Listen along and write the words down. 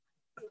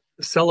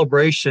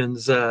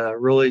Celebrations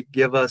really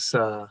give us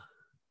an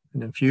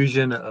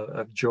infusion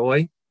of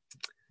joy.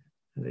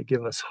 They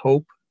give us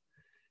hope.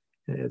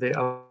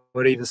 I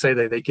would even say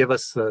they give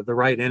us the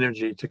right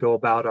energy to go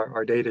about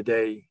our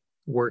day-to-day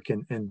work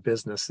and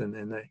business.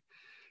 And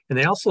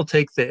they also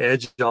take the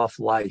edge off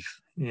life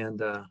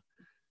and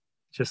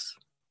just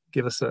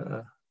give us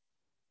a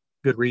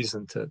good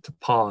reason to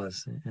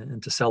pause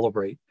and to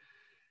celebrate.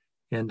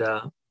 And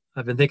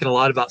I've been thinking a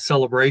lot about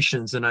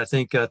celebrations, and I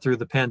think through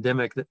the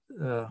pandemic,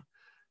 that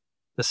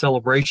the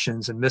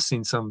celebrations and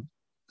missing some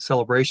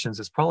celebrations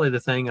is probably the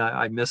thing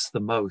I miss the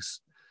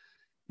most.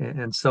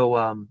 And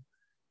so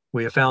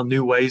we have found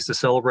new ways to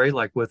celebrate,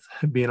 like with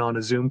being on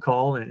a Zoom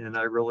call, and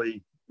I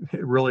really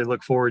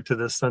look forward to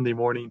this Sunday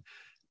morning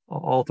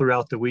all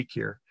throughout the week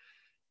here.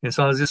 And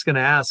so I was just going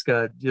to ask,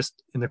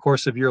 just in the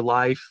course of your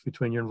life,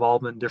 between your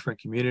involvement in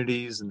different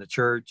communities and the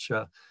church,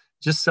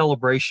 just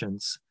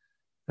celebrations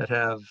that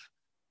have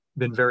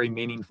been very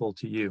meaningful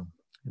to you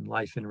and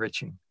life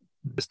enriching,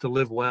 just to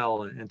live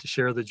well and to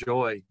share the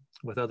joy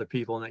with other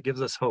people. And that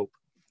gives us hope.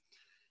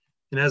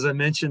 And as I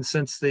mentioned,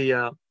 since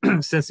the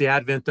since the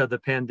advent of the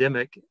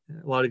pandemic,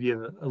 a lot of you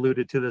have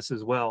alluded to this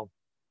as well.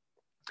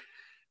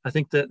 I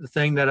think that the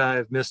thing that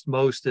I've missed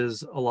most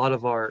is a lot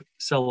of our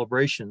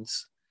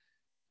celebrations,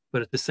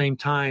 but at the same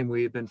time,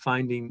 we've been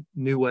finding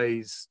new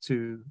ways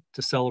to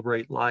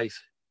celebrate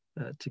life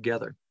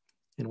together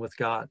and with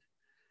God.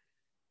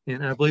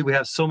 And I believe we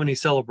have so many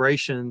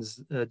celebrations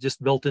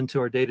just built into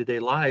our day-to-day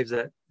lives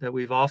that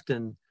we've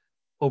often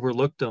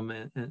overlooked them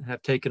and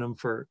have taken them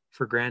for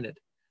granted.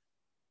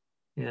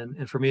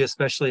 And for me,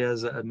 especially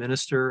as a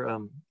minister,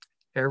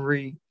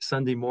 every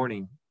Sunday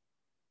morning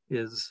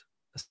is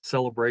a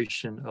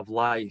celebration of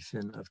life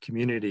and of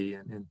community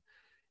and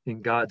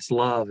in God's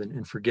love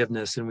and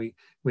forgiveness. And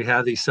we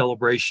have these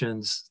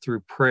celebrations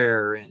through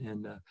prayer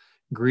and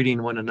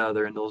greeting one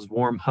another and those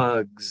warm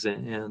hugs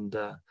and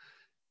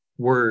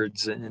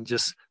words and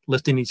just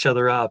lifting each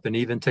other up, and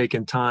even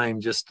taking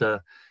time just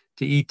to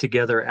eat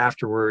together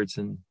afterwards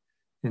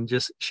and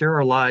just share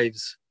our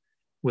lives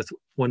with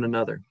one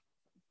another.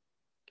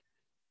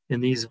 In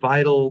these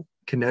vital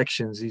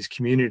connections, these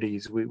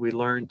communities, we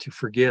learn to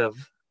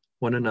forgive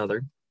one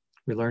another,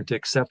 we learn to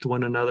accept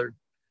one another,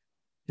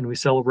 and we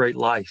celebrate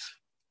life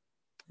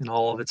and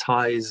all of its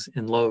highs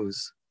and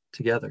lows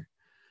together.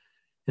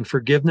 And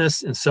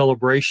forgiveness and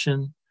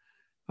celebration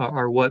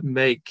are what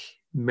make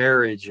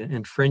marriage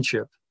and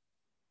friendship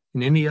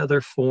and any other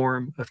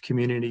form of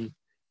community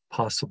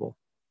possible.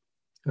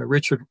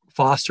 Richard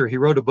Foster, he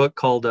wrote a book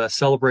called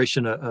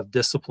Celebration of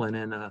Discipline,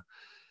 and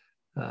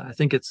I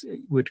think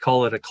we'd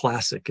call it a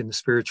classic in the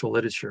spiritual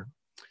literature.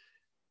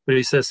 But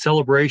he says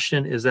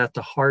celebration is at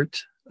the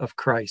heart of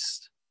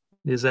Christ,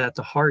 is at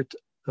the heart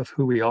of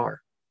who we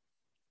are.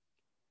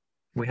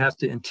 We have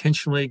to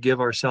intentionally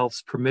give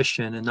ourselves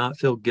permission and not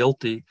feel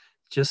guilty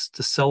just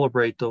to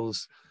celebrate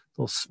those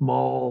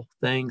small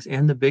things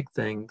and the big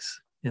things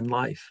in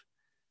life.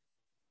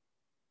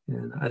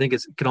 And I think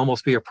it can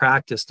almost be a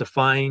practice to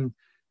find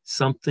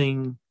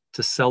something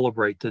to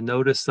celebrate, to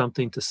notice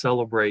something to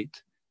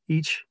celebrate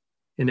each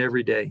and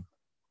every day.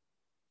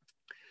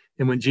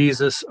 And when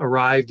Jesus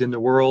arrived in the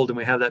world, and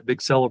we have that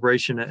big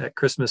celebration at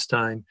Christmas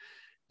time,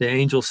 the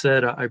angel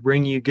said, "I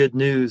bring you good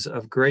news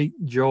of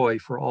great joy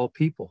for all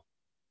people."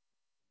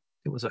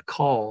 It was a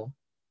call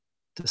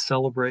to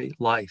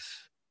celebrate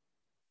life,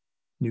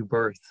 new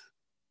birth,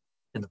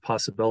 and the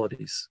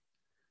possibilities.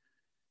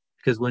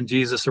 Because when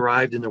Jesus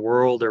arrived in the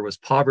world, there was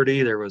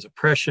poverty, there was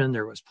oppression,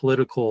 there was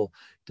political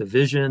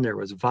division, there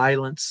was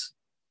violence.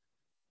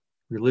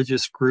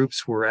 Religious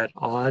groups were at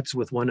odds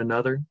with one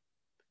another.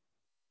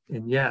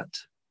 And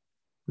yet,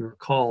 we were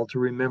called to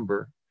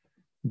remember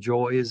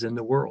joy is in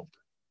the world,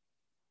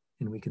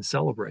 and we can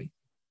celebrate.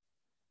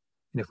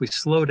 And if we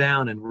slow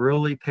down and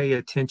really pay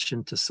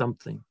attention to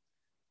something,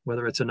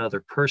 whether it's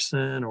another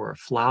person or a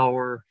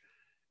flower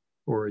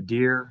or a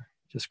deer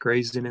just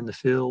grazing in the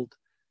field,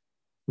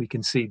 we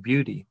can see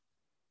beauty,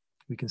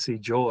 we can see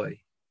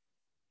joy,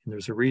 and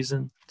there's a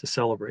reason to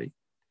celebrate.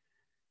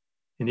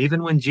 And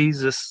even when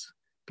Jesus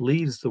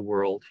leaves the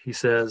world, he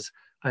says,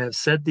 "I have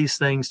said these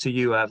things to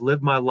you. I have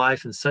lived my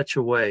life in such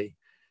a way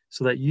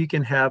so that you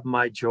can have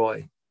my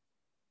joy.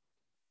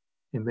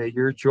 And may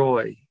your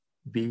joy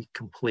be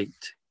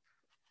complete."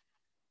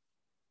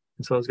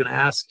 And so I was going to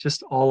ask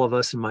just all of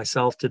us and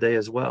myself today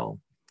as well,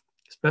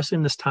 especially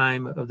in this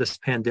time of this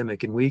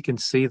pandemic, and we can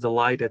see the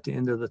light at the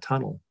end of the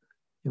tunnel,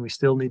 and we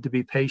still need to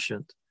be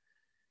patient.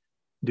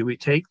 Do we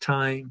take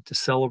time to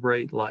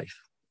celebrate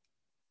life?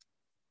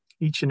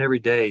 Each and every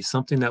day,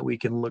 something that we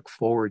can look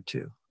forward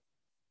to.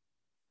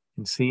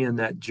 And seeing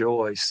that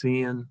joy,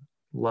 seeing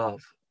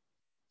love,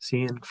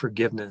 seeing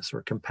forgiveness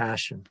or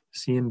compassion,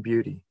 seeing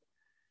beauty.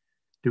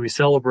 Do we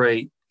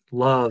celebrate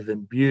love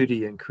and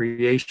beauty and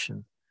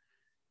creation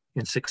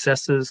and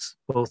successes,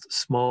 both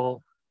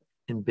small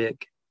and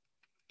big?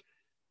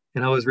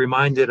 And I was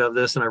reminded of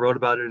this, and I wrote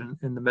about it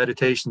in the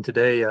meditation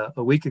today.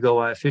 A week ago,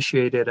 I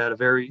officiated at a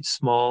very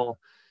small,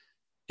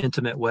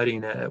 intimate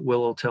wedding at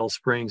Willowtail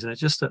Springs, and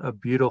it's just a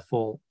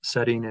beautiful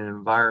setting and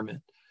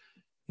environment.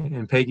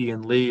 And Peggy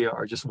and Lee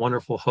are just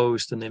wonderful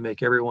hosts, and they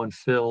make everyone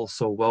feel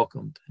so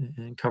welcomed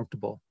and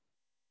comfortable.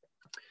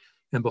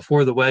 And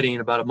before the wedding,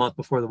 about a month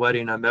before the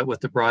wedding, I met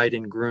with the bride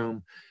and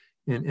groom,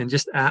 and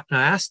I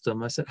asked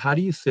them, I said, how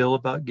do you feel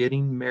about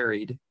getting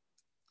married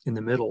in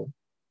the middle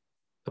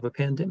of a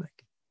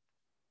pandemic?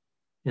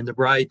 And the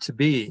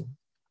bride-to-be,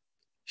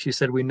 she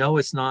said, we know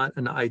it's not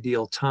an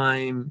ideal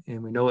time,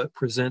 and we know it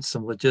presents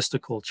some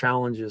logistical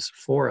challenges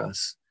for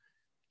us.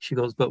 She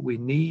goes, but we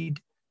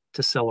need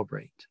to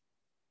celebrate.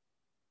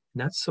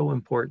 And that's so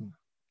important.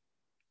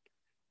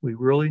 We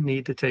really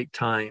need to take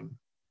time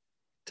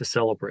to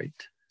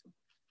celebrate.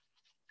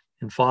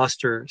 And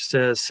Foster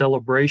says,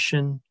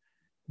 celebration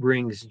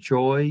brings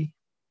joy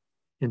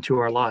into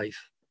our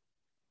life,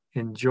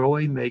 and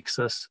joy makes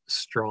us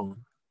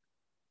strong.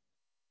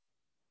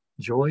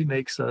 Joy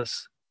makes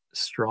us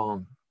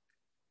strong.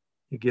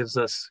 It gives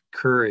us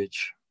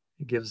courage.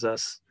 It gives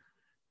us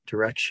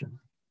direction.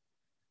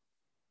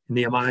 In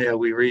Nehemiah,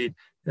 we read,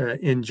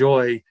 in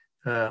joy,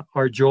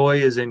 our joy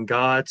is in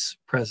God's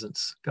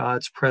presence.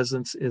 God's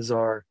presence is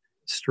our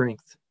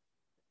strength.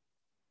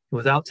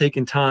 Without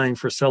taking time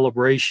for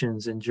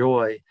celebrations and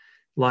joy,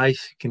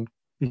 life can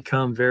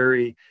become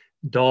very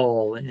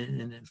dull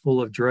and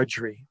full of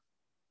drudgery.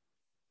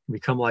 We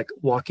become like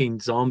walking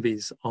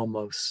zombies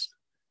almost.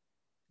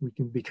 We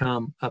can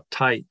become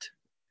uptight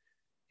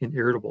and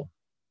irritable,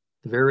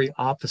 the very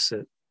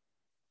opposite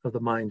of the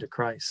mind of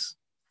Christ.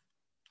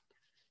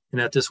 And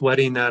at this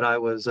wedding that I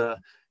was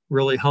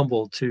really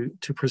humbled to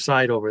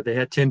preside over, they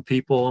had 10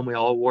 people and we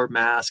all wore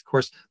masks. Of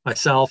course,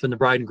 myself and the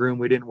bride and groom,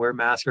 we didn't wear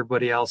masks.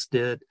 Everybody else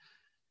did.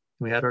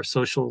 We had our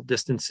social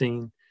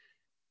distancing,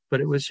 but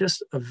it was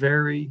just a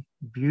very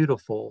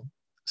beautiful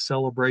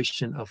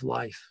celebration of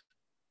life.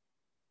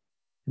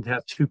 And to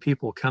have two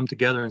people come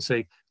together and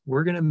say,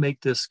 we're going to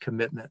make this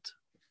commitment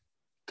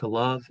to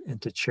love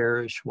and to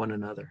cherish one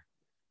another.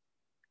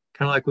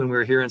 Kind of like when we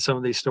were hearing some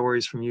of these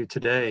stories from you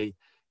today,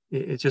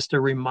 it's just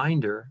a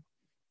reminder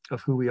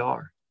of who we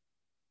are,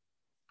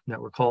 and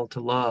that we're called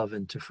to love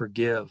and to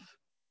forgive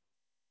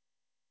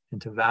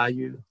and to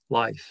value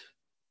life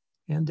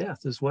and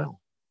death as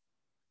well.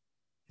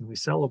 And we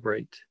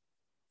celebrate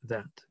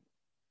that.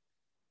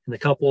 And the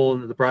couple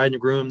and the bride and the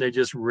groom, they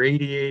just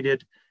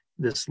radiated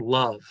this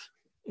love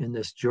and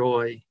this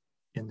joy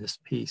and this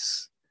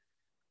peace.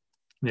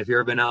 And if you've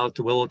ever been out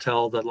to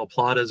Willowtail, the La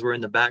Platas were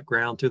in the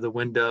background through the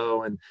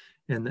window, and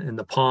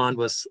the pond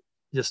was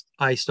just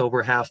iced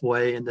over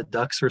halfway, and the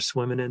ducks were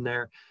swimming in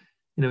there.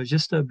 You know,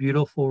 just a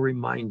beautiful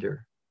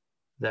reminder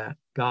that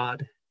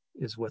God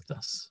is with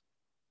us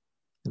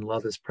and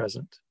love is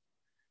present.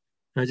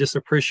 And I just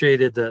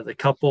appreciated the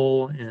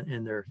couple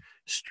and their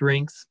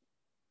strength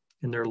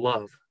and their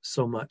love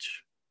so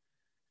much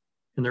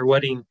in their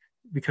wedding,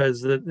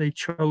 because they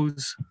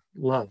chose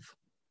love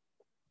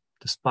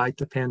despite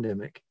the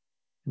pandemic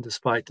and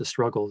despite the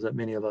struggles that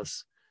many of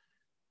us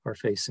are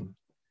facing.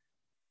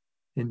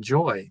 And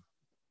joy.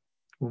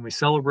 When we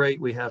celebrate,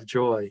 we have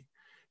joy.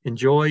 And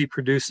joy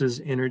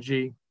produces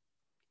energy.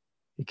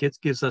 It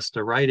gives us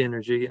the right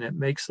energy, and it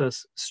makes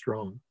us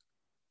strong.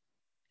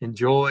 And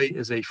joy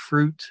is a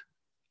fruit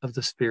of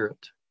the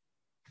Spirit.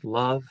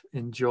 Love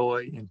and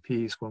joy and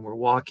peace when we're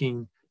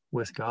walking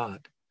with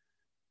God.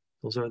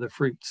 Those are the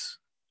fruits.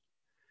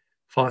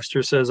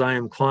 Foster says, I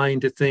am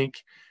inclined to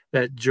think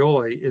that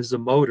joy is the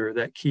motor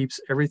that keeps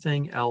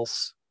everything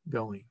else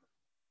going.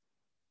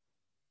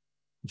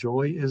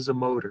 Joy is the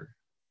motor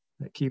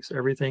that keeps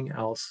everything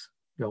else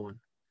going.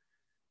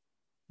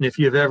 And if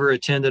you've ever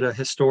attended a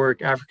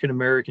historic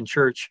African-American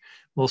church,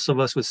 most of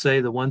us would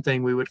say the one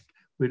thing we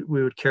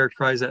would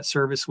characterize that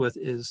service with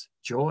is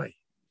joy.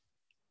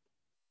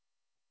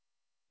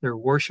 Their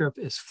worship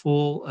is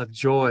full of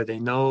joy. They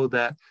know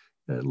that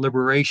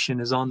liberation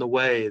is on the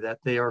way, that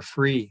they are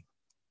free,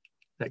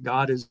 that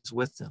God is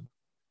with them.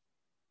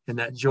 And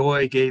that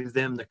joy gave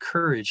them the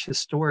courage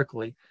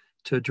historically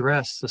to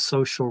address the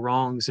social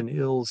wrongs and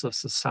ills of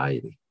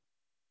society.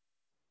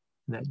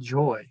 And that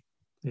joy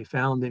they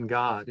found in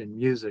God, in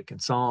music and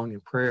song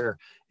and prayer,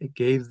 it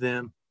gave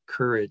them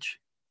courage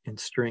and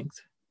strength.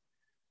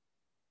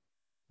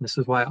 And this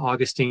is why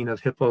Augustine of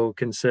Hippo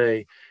can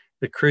say,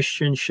 the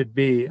Christian should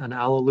be an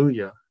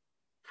alleluia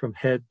from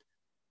head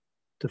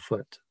to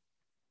foot.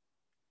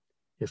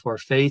 If our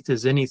faith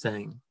is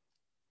anything,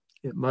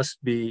 it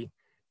must be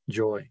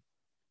joy.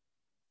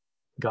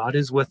 God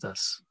is with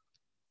us,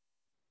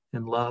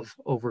 and love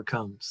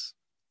overcomes.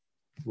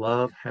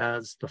 Love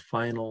has the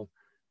final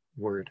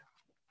word.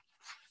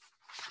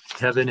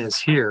 Heaven is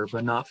here,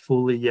 but not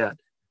fully yet,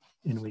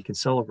 and we can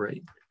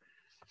celebrate.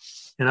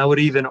 And I would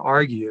even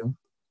argue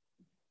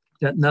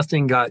that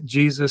nothing got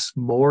Jesus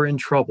more in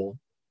trouble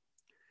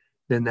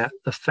than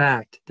the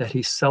fact that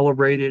he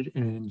celebrated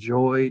and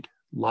enjoyed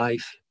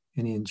life,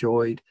 and he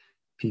enjoyed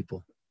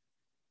people.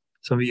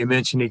 Some of you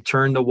mentioned he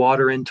turned the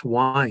water into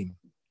wine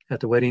at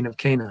the wedding of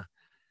Cana.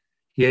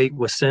 He ate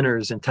with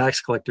sinners and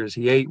tax collectors.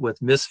 He ate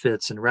with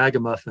misfits and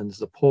ragamuffins,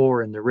 the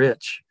poor and the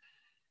rich.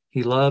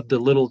 He loved the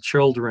little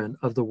children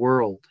of the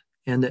world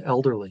and the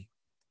elderly.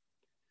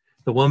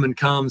 The woman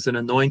comes and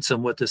anoints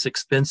him with this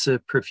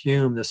expensive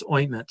perfume, this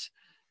ointment,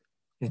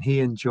 and he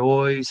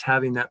enjoys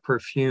having that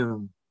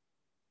perfume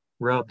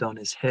rubbed on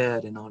his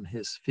head and on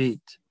his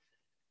feet.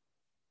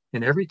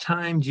 And every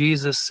time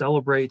Jesus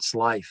celebrates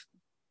life,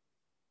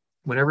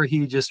 whenever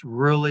he just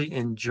really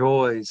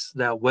enjoys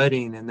that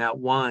wedding and that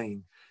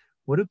wine,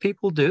 what do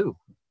people do?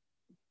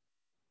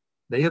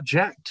 They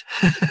object.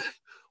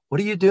 What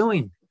are you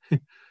doing?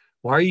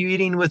 Why are you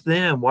eating with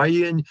them? Why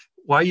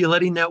are you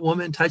letting that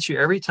woman touch you?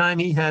 Every time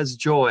he has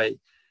joy,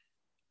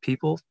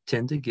 people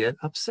tend to get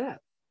upset.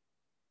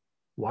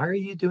 Why are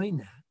you doing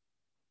that?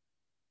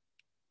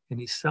 And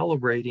he's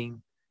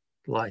celebrating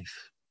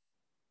life.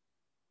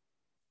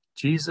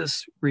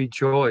 Jesus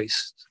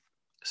rejoiced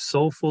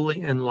so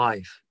fully in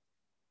life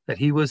that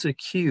he was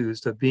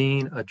accused of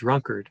being a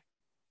drunkard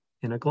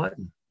and a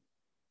glutton.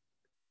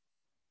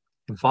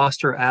 And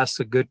Foster asks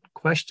a good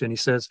question. He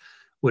says,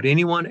 would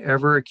anyone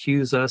ever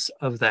accuse us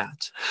of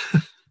that?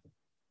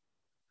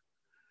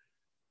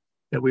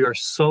 That we are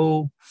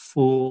so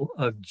full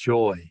of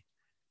joy.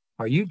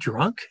 Are you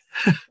drunk?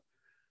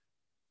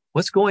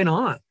 What's going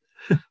on?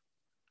 And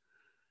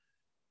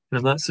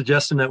I'm not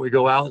suggesting that we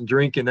go out and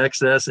drink in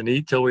excess and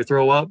eat till we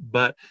throw up,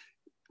 but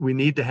we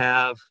need to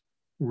have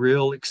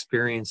real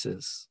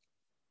experiences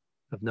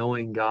of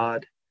knowing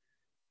God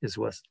is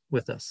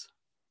with us.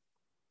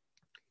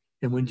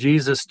 And when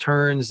Jesus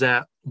turns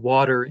that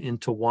water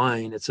into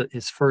wine, it's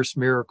his first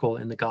miracle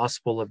in the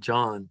Gospel of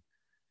John.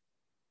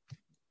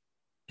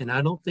 And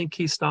I don't think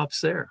he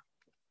stops there.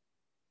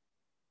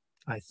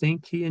 I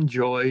think he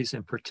enjoys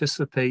and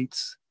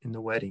participates in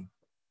the wedding.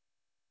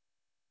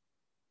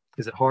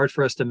 Is it hard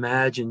for us to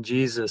imagine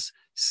Jesus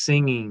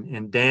singing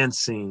and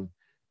dancing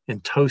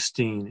and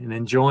toasting and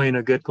enjoying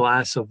a good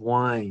glass of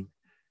wine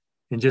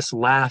and just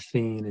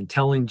laughing and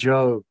telling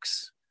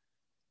jokes?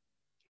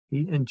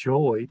 He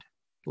enjoyed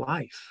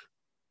life.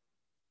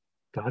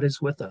 God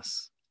is with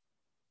us,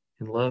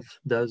 and love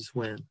does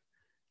win.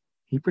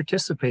 He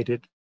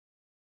participated,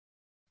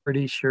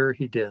 pretty sure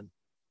he did,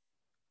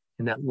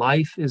 and that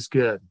life is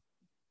good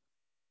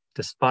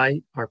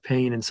despite our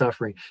pain and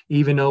suffering.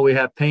 Even though we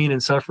have pain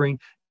and suffering,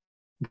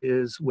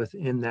 is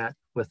within that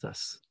with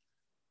us,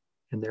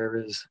 and there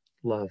is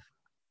love.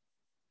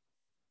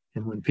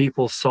 And when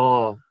people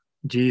saw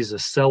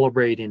Jesus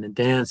celebrating and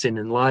dancing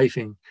and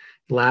laughing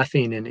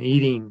and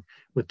eating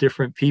with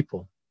different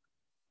people,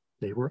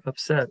 they were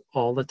upset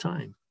all the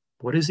time.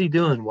 What is he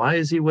doing? Why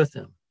is he with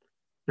them?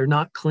 They're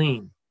not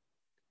clean.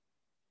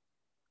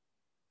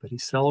 But he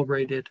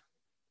celebrated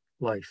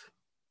life.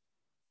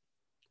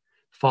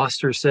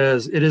 Foster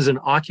says, it is an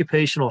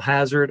occupational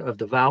hazard of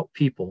devout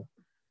people,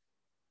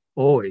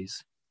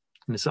 always.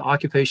 And it's an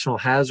occupational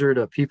hazard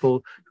of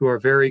people who are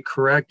very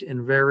correct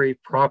and very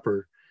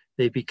proper.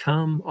 They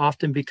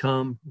often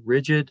become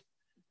rigid,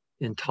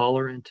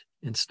 intolerant,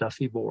 and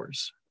stuffy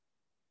bores.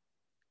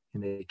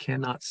 And they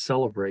cannot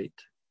celebrate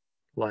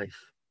life.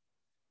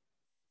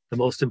 The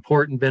most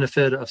important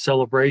benefit of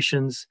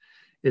celebrations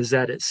is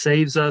that it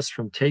saves us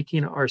from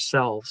taking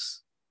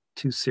ourselves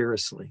too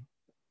seriously.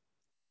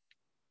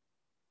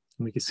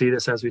 And we can see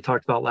this as we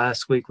talked about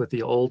last week with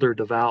the older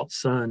devout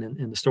son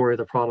in the story of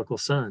the prodigal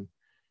son.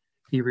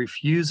 He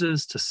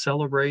refuses to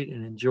celebrate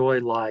and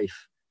enjoy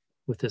life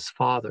with his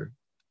father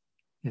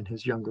and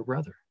his younger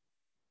brother.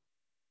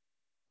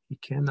 He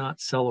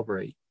cannot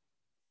celebrate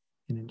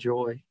and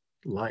enjoy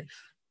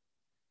life.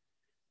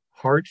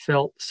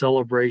 Heartfelt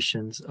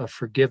celebrations of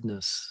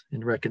forgiveness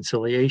and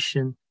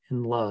reconciliation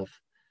and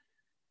love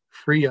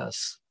free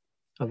us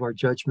of our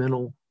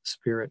judgmental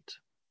spirit.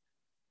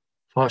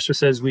 Foster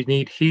says we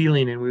need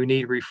healing and we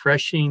need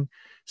refreshing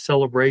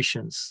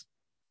celebrations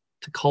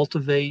to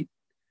cultivate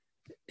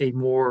a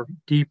more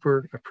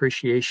deeper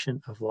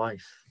appreciation of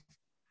life.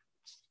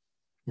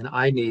 And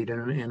I need,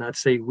 and I'd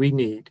say we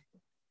need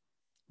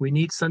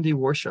Sunday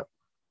worship.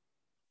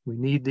 We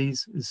need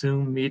these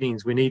Zoom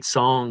meetings. We need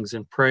songs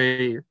and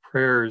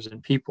prayers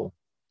and people.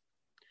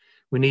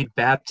 We need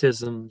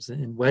baptisms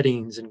and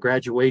weddings and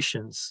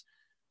graduations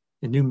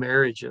and new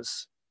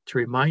marriages to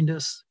remind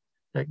us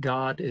that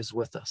God is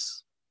with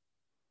us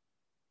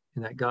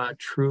and that God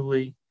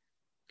truly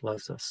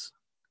loves us.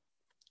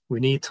 We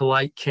need to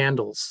light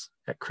candles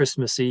at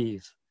Christmas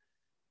Eve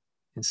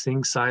and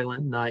sing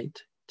Silent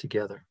Night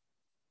together.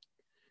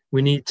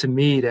 We need to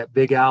meet at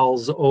Big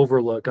Owl's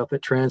Overlook up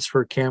at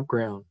Transfer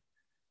Campground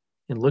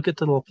and look at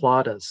the La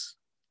Platas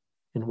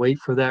and wait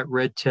for that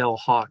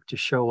red-tailed hawk to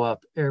show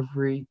up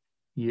every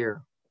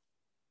year.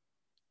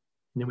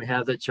 And then we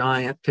have that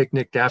giant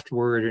picnic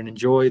afterward and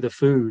enjoy the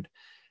food.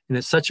 And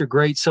it's such a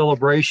great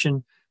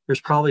celebration.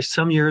 There's probably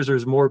some years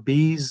there's more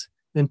bees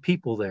than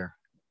people there.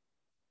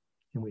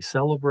 And we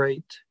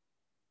celebrate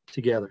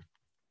together.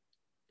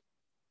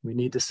 We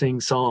need to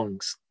sing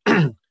songs.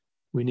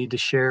 We need to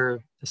share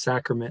the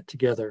sacrament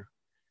together.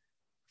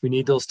 We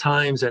need those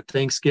times at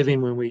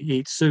Thanksgiving when we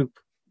eat soup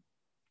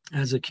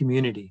as a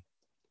community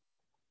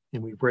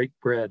and we break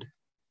bread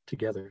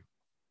together.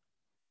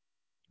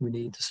 We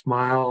need to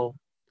smile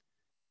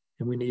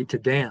And we need to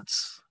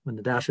dance when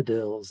the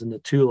daffodils and the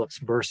tulips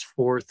burst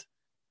forth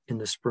in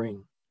the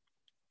spring.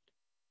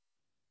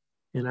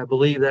 And I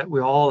believe that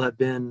we all have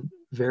been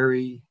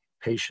very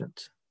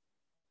patient.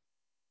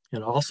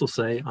 And also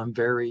say, I'm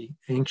very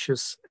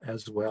anxious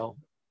as well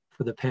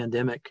for the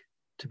pandemic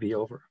to be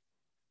over.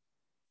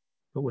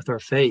 But with our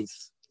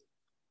faith,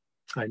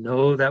 I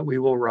know that we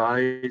will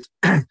rise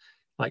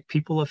like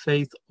people of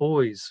faith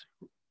always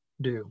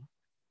do,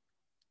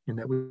 and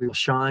that we will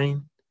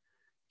shine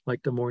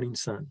like the morning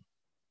sun.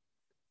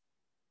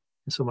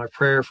 And so my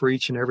prayer for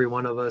each and every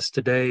one of us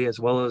today, as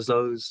well as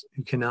those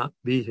who cannot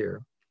be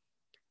here,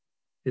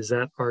 is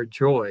that our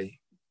joy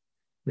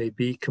may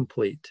be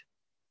complete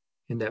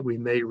and that we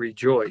may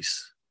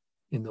rejoice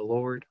in the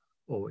Lord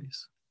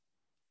always.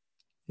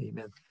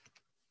 Amen.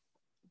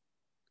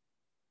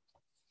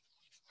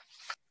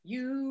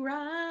 You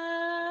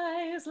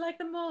rise like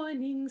the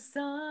morning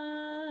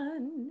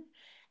sun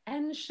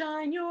and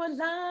shine your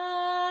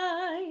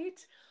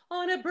light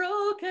on a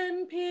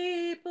broken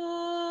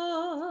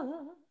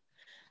people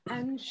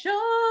and show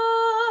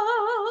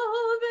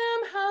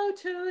them how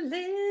to live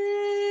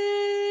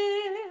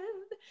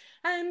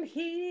and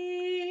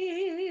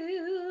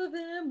heal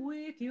them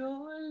with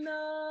your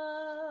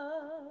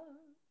love.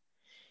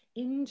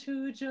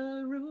 Into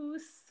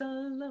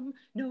Jerusalem,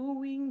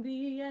 knowing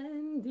the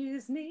end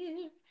is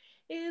near.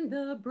 In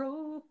the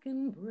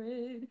broken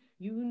bread,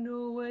 you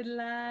know what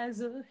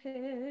lies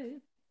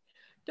ahead.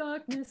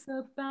 Darkness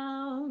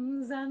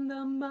abounds and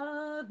the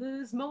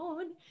mothers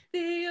mourn.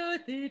 The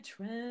earth it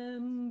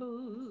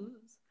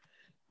trembles,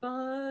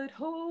 but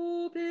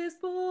hope is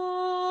born.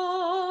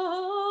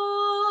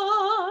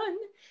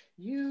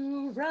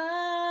 You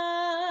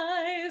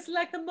rise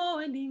like the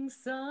morning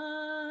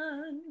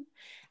sun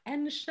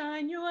and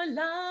shine your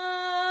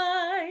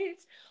light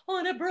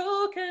on a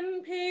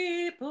broken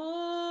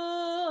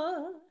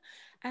people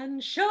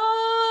and show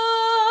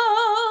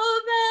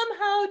them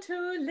how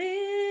to live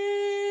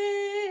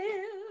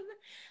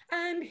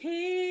and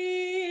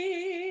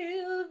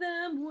heal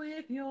them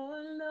with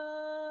your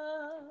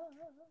love.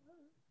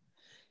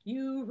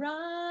 You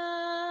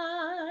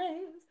rise,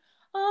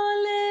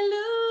 alleluia,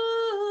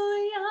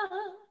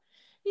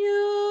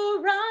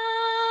 you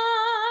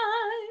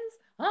rise,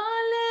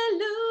 alleluia,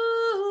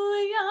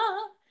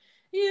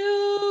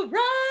 you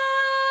rise,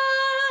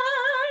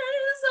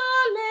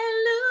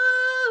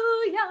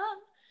 alleluia,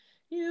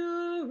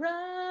 you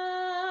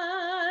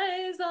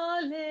rise,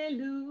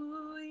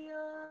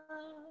 alleluia,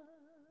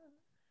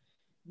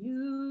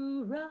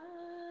 you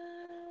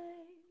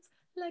rise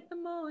like the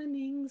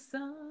morning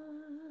sun.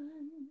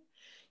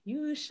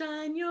 You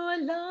shine your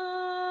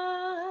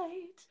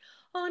light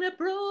on a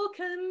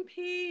broken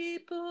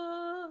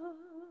people.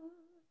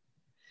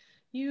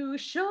 You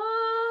show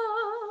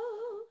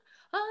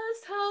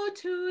us how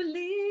to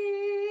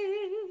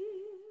live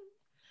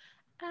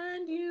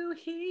and you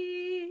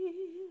heal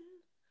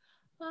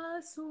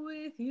us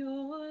with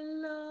your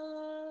love.